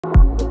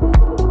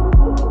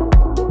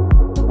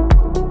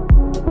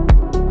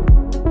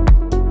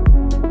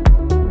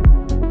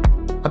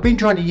I've been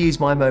trying to use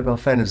my mobile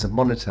phone as a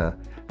monitor,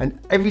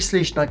 and every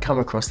solution I come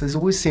across, there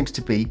always seems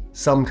to be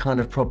some kind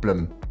of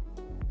problem.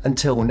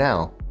 Until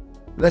now.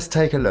 Let's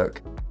take a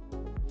look.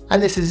 And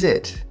this is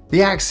it. The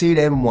Accsoon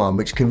M1,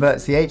 which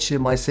converts the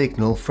HDMI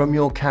signal from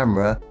your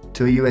camera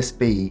to a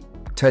USB,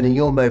 turning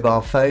your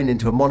mobile phone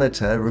into a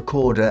monitor,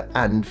 recorder,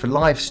 and for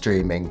live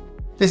streaming.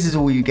 This is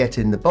all you get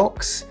in the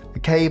box,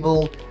 the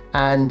cable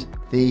and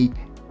the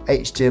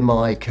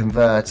HDMI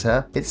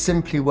converter. It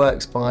simply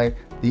works by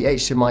the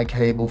HDMI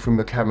cable from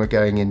your camera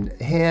going in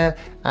here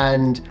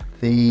and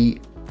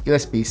the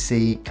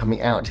USB-C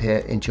coming out here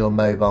into your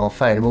mobile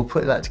phone, and we'll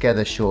put that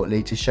together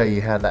shortly to show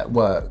you how that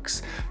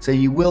works. So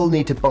you will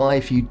need to buy,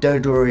 if you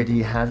don't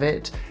already have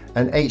it,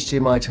 an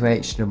HDMI to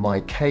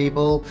HDMI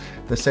cable.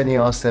 The Sony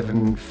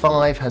R7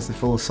 V has the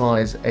full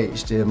size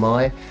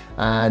HDMI,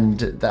 and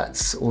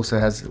that's also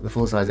has the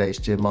full size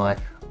HDMI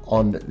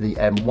on the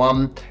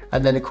M1,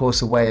 and then of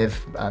course a way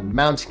of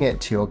mounting it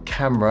to your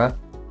camera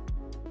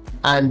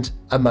and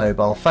a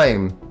mobile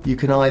phone. You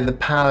can either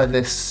power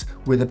this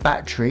with a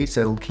battery, so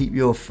it'll keep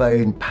your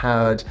phone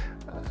powered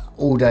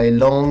all day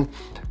long,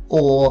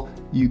 or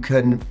you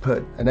can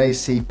put an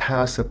AC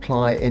power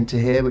supply into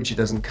here, which it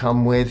doesn't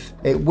come with.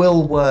 It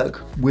will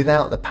work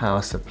without the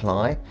power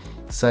supply,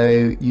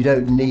 so you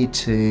don't need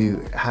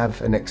to have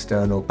an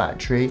external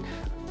battery.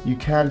 You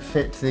can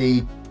fit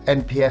the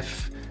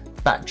NPF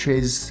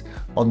batteries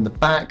on the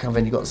back. I've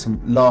only got some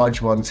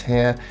large ones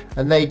here,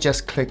 and they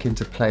just click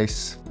into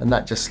place and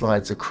that just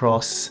slides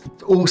across.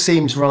 It all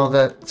seems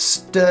rather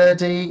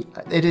sturdy.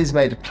 It is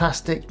made of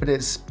plastic, but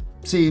it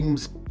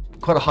seems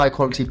quite a high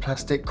quality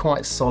plastic,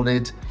 quite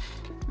solid,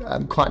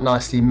 quite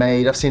nicely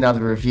made. I've seen other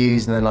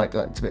reviews and they're like,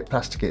 it's a bit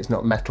plasticky, it's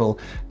not metal,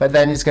 but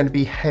then it's going to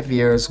be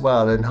heavier as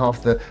well, and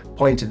half the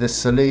point of this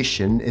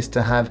solution is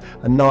to have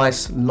a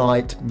nice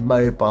light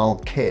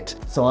mobile kit,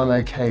 so I'm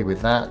okay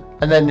with that.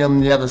 And then on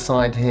the other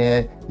side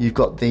here you've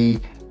got the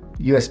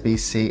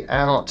USB-C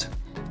out,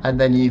 and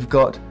then you've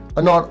got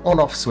an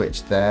on-off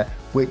switch there,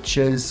 which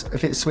is,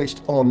 if it's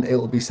switched on, it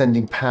will be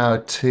sending power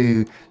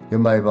to your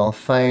mobile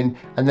phone,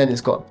 and then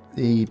it's got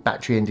the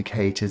battery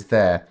indicators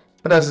there.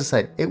 But as I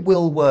say, it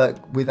will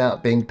work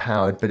without being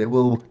powered, but it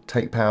will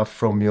take power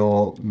from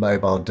your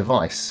mobile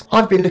device.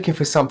 I've been looking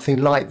for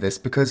something like this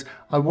because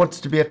I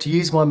wanted to be able to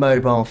use my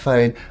mobile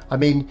phone. I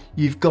mean,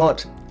 you've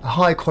got a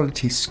high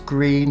quality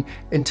screen,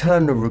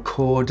 internal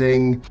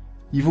recording,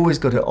 you've always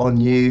got it on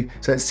you,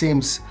 so it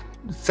seems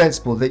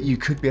sensible that you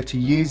could be able to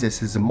use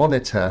this as a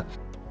monitor.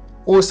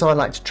 Also, I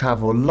like to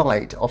travel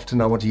light.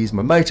 Often I want to use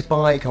my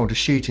motorbike, I want to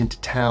shoot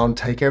into town,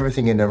 take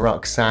everything in a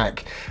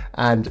rucksack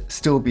and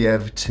still be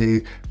able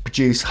to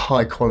produce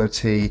high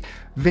quality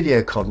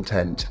video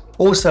content.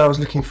 Also, I was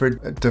looking for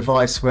a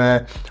device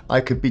where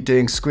I could be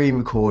doing screen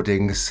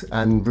recordings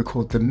and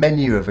record the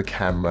menu of a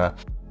camera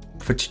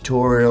for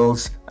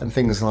tutorials and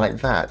things like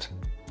that,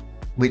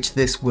 which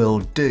this will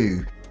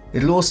do.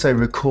 It'll also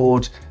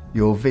record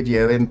your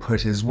video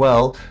input as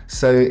well,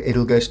 so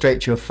it'll go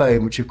straight to your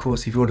phone, which of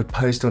course if you want to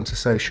post onto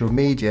social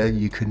media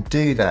you can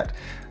do that.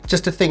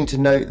 Just a thing to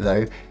note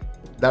though,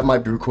 that might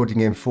be recording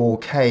in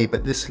 4K,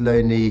 but this will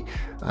only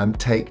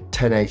take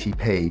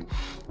 1080p,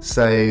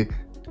 so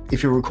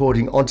if you're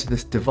recording onto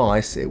this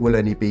device it will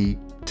only be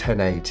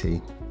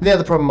 1080. The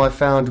other problem I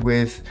found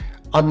with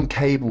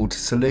uncabled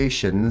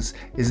solutions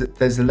is that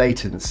there's a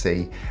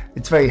latency.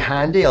 It's very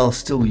handy. I'll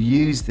still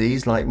use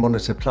these like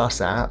Monitor Plus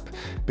app,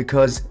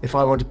 because if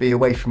I want to be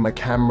away from my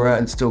camera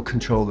and still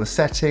control the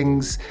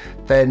settings,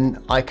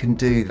 then I can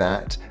do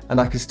that,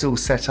 and I can still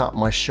set up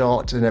my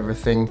shot and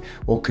everything,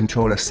 or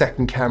control a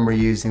second camera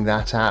using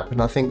that app,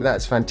 and I think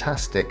that's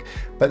fantastic.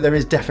 But there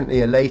is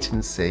definitely a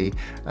latency,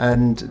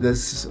 and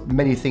there's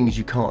many things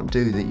you can't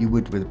do that you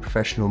would with a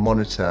professional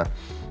monitor,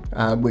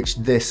 which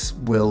this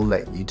will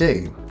let you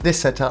do. This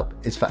setup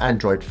is for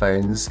Android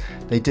phones.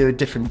 They do a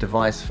different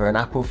device for an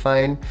Apple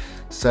phone,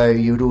 so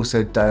you would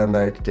also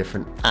download a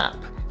different app.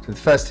 So the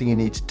first thing you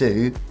need to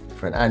do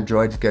for an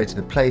Android is go to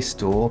the Play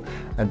Store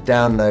and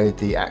download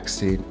the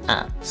Accsoon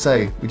app.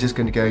 So we're just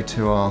going to go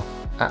to our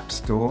App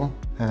Store,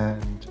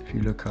 and if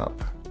you look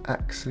up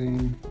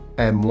Accsoon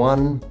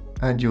M1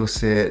 and you'll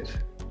see it,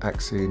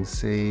 Accsoon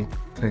See,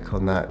 click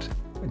on that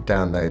and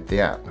download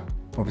the app.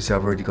 Obviously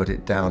I've already got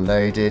it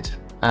downloaded.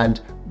 And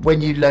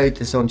when you load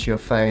this onto your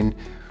phone,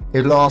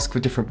 it'll ask for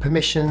different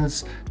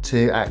permissions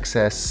to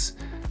access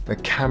the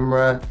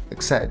camera,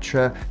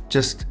 etc.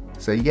 Just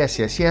say yes,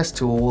 yes, yes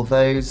to all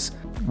those.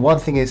 One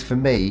thing is, for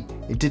me,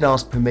 it did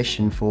ask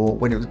permission for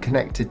when it was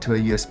connected to a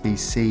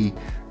USB-C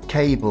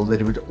cable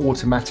that it would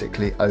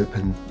automatically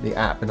open the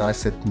app, and I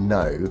said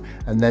no,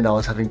 and then I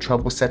was having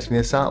trouble setting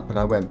this up and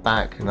I went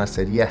back and I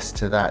said yes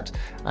to that,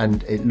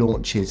 and it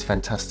launches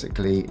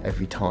fantastically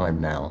every time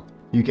now.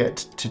 You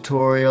get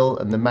tutorial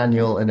and the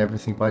manual and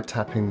everything by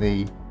tapping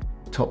the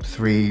top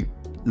 3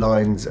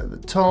 lines at the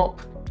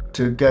top.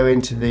 To go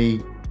into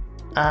the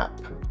app,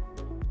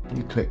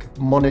 you click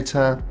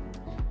monitor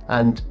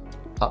and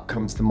up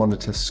comes the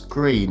monitor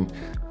screen.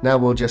 Now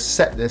we'll just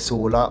set this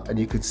all up and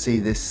you can see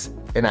this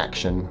in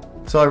action.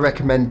 So I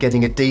recommend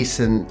getting a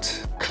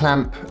decent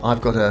clamp. I've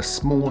got a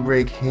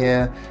SMALLRIG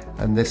here,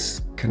 and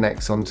this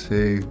connects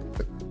onto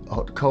a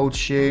hot cold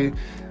shoe,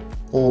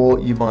 or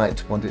you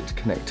might want it to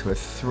connect to a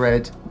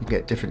thread. You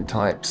get different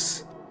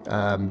types,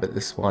 but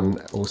this one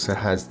also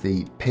has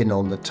the pin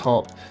on the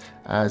top,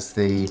 as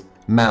the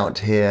mount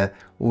here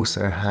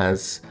also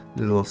has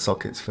little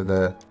sockets for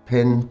the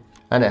pin,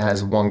 and it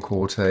has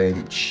 1/4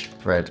 inch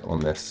thread on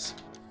this.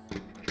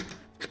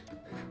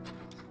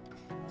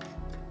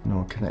 And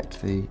I'll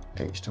connect the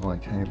HDMI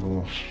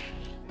cable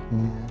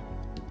here.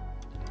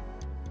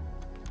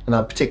 And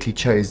I particularly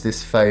chose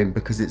this phone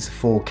because it's a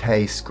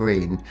 4K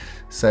screen,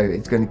 so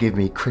it's going to give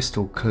me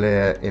crystal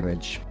clear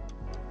image.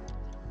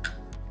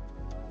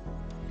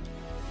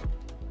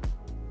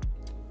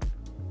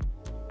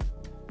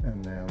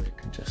 And now we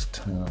can just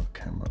turn our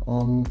camera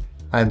on,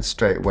 and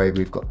straight away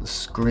we've got the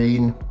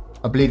screen.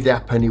 I believe the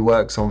app only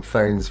works on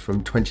phones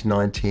from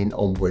 2019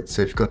 onwards,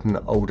 so if you've got an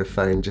older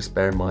phone, just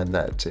bear in mind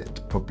that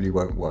it probably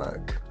won't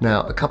work.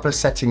 Now, a couple of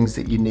settings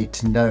that you need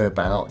to know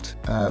about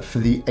for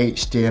the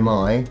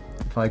HDMI.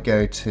 If I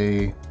go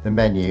to the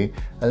menu,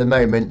 at the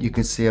moment you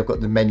can see I've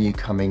got the menu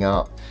coming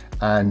up,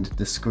 and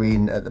the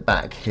screen at the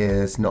back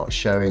here is not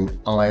showing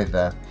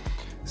either.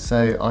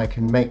 So I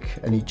can make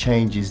any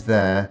changes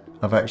there.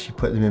 I've actually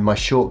put them in my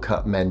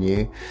shortcut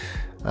menu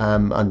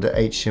under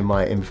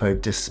HDMI info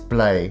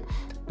display.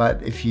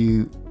 But if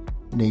you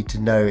need to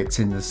know, it's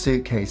in the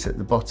suitcase at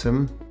the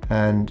bottom,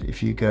 and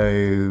if you go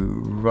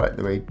right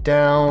the way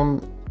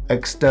down,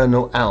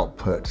 external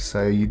output,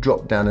 so you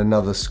drop down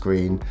another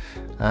screen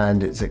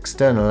and it's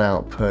external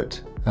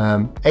output.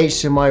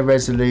 HDMI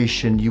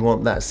resolution, you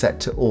want that set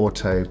to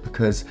auto,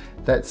 because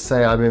let's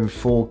say I'm in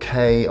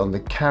 4K on the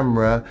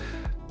camera,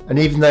 and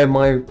even though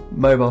my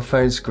mobile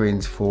phone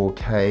screen's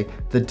 4K,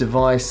 the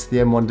device, the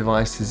M1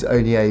 device, is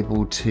only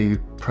able to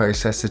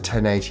process a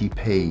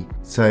 1080p.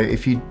 So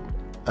if you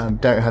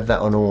don't have that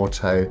on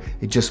auto,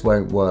 it just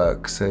won't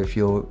work. So if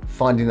you're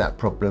finding that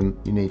problem,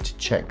 you need to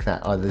check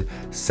that, either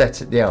set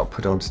the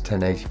output onto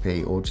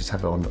 1080p or just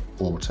have it on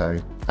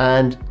auto.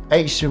 And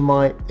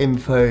HDMI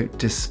info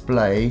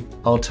display,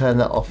 I'll turn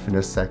that off in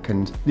a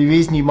second. The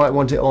reason you might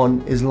want it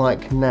on is,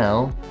 like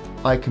now,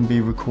 I can be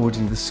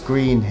recording the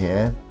screen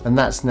here, and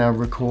that's now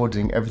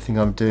recording everything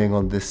I'm doing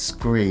on this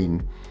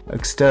screen.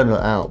 External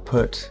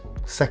output,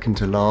 second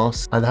to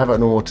last, either have it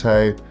on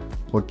auto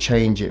or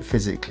change it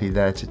physically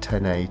there to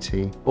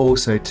 1080.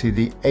 Also to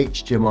the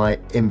HDMI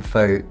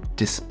info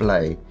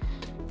display.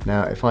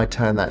 Now if I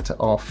turn that to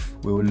off,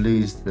 we will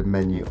lose the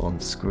menu on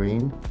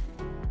screen.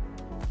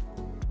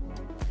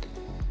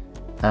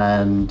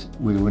 And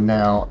we will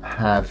now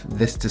have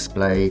this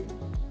display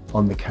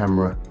on the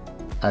camera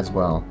as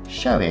well,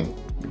 showing,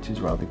 which is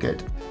rather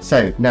good.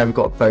 So now we've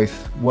got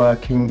both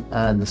working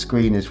and the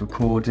screen is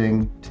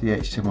recording to the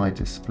HDMI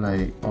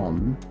display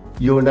on.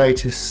 You'll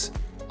notice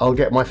I'll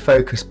get my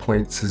focus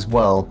points as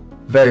well,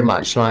 very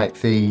much like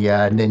the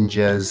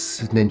Ninja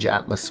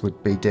Atmos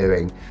would be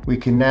doing. We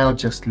can now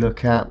just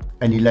look at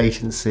any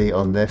latency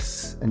on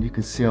this, and you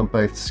can see on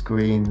both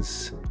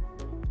screens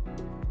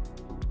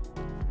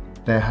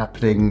they're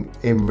happening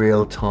in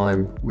real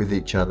time with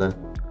each other.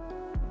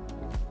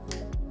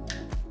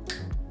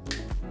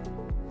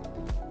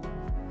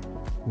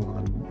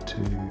 One,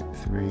 two,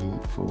 three,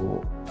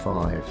 four,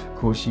 five. Of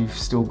course, you've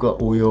still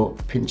got all your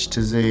pinch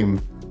to zoom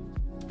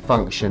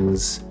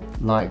functions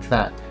like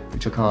that,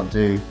 which I can't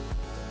do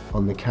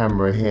on the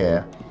camera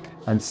here.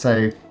 And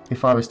so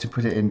if I was to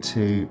put it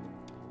into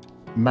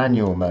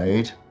manual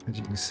mode, as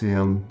you can see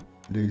I'm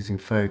losing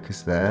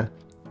focus there,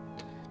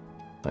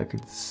 I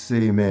could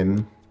zoom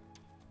in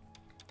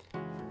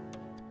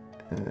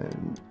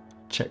and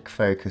check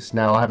focus.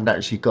 Now I haven't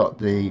actually got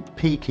the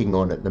peaking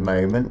on at the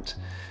moment,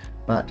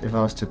 but if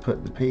I was to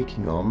put the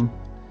peaking on,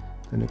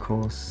 then of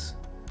course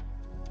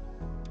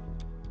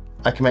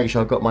I can make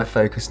sure I've got my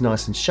focus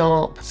nice and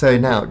sharp. So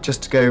now,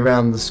 just to go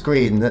around the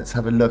screen, let's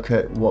have a look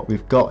at what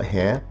we've got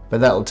here. But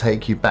that will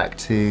take you back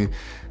to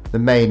the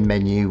main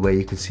menu where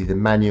you can see the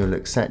manual,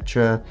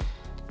 etc.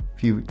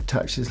 If you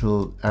touch this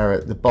little arrow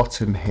at the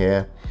bottom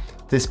here,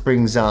 this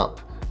brings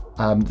up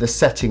the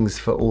settings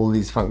for all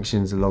these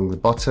functions along the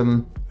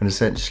bottom, and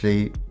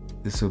essentially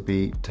this will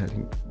be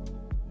turning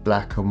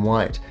black and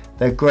white.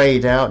 They're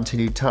greyed out until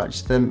you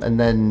touch them, and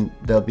then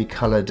they'll be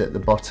coloured at the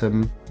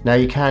bottom. Now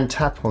you can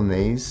tap on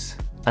these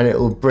and it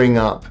will bring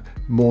up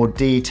more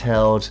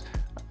detailed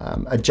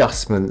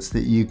adjustments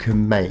that you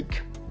can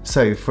make.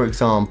 So for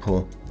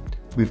example,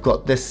 we've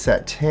got this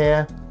set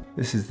here.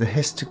 This is the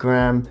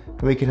histogram,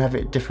 and we can have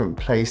it at different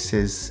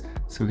places.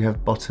 So we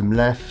have bottom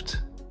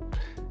left,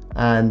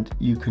 and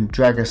you can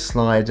drag a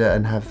slider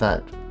and have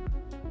that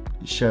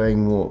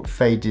showing more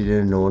faded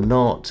in or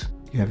not.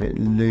 You have it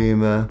in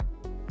Luma,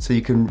 so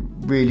you can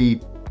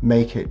really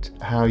make it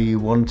how you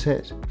want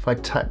it. If I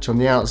touch on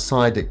the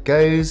outside, it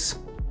goes,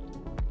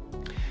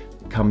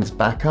 it comes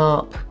back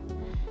up,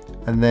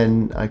 and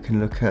then I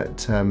can look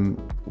at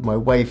my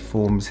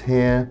waveforms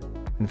here,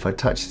 and if I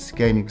touch this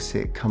again, you can see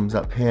it comes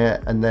up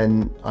here, and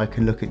then I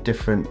can look at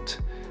different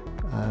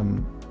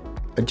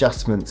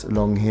adjustments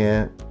along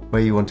here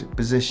where you want it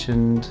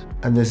positioned,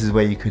 and this is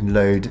where you can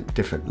load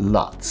different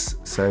LUTs.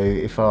 So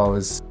if I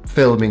was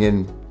filming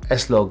in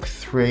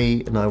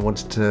S-Log3 and I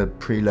wanted to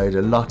preload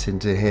a LUT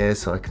into here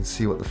so I can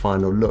see what the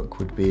final look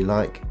would be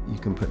like, you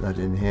can put that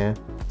in here.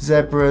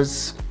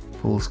 Zebras,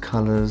 false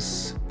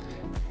colors.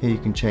 Here you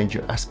can change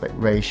your aspect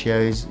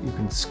ratios. You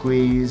can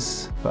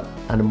squeeze for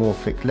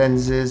anamorphic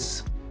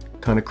lenses.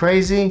 Kind of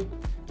crazy.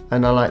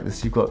 And I like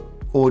this, you've got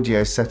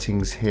audio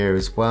settings here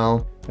as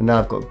well. And now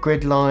I've got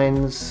grid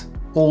lines,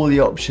 all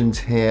the options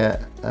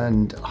here,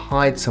 and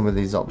hide some of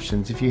these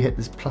options. If you hit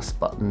this plus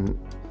button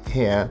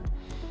here,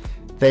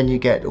 then you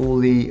get all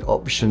the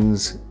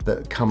options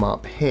that come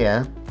up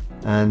here,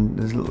 and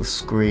there's a little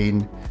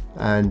screen,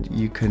 and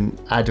you can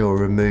add or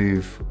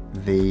remove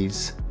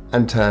these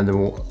and turn them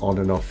on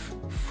and off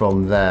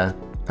from there.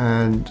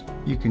 And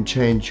you can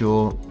change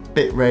your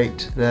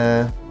bitrate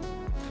there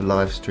for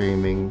live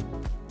streaming.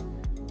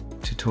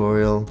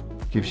 Tutorial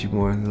gives you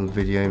more little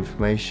video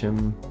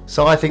information.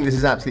 So I think this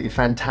is absolutely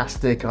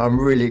fantastic. I'm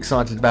really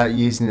excited about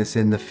using this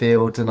in the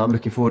field, and I'm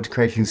looking forward to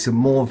creating some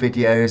more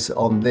videos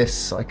on this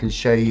so I can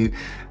show you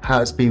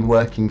how it's been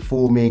working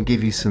for me and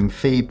give you some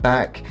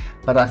feedback.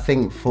 But I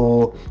think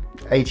for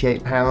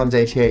 £88,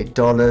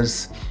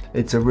 $88,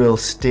 it's a real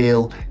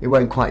steal. It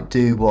won't quite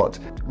do what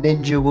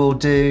Ninja will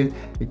do.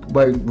 It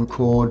won't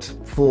record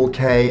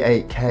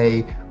 4K,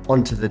 8K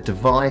onto the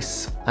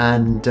device,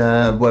 and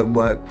won't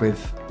work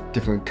with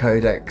different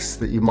codecs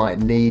that you might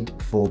need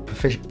for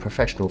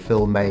professional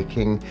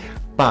filmmaking.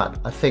 But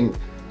I think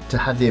to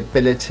have the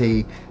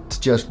ability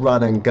to just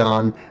run and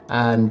gun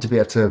and to be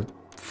able to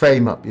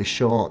frame up your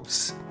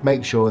shots,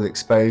 make sure the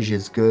exposure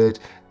is good,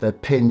 the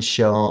pin's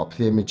sharp,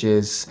 the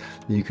images,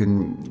 you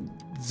can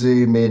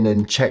zoom in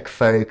and check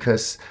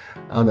focus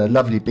on a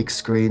lovely big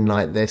screen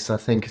like this. I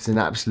think it's an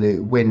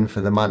absolute win for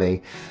the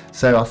money.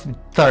 So I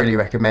thoroughly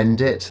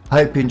recommend it.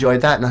 I hope you enjoyed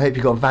that, and I hope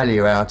you got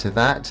value out of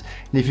that.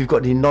 And if you've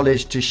got any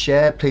knowledge to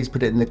share, please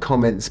put it in the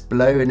comments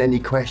below, and any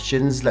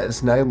questions, let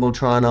us know and we'll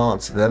try and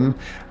answer them.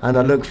 And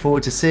I look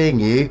forward to seeing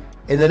you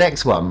in the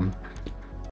next one.